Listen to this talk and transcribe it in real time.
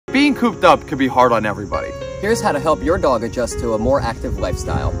cooped up can be hard on everybody. Here's how to help your dog adjust to a more active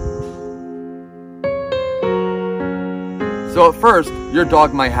lifestyle. So at first, your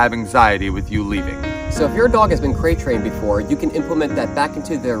dog might have anxiety with you leaving. So if your dog has been crate trained before, you can implement that back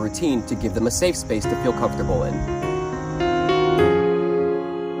into their routine to give them a safe space to feel comfortable in.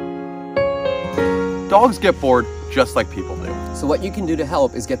 Dogs get bored just like people do. So what you can do to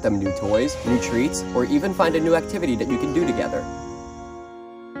help is get them new toys, new treats, or even find a new activity that you can do together.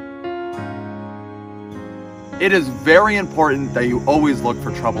 It is very important that you always look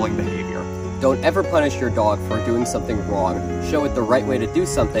for troubling behavior. Don't ever punish your dog for doing something wrong. Show it the right way to do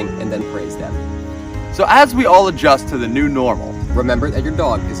something and then praise them. So as we all adjust to the new normal, remember that your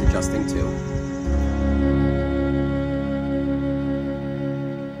dog is adjusting too.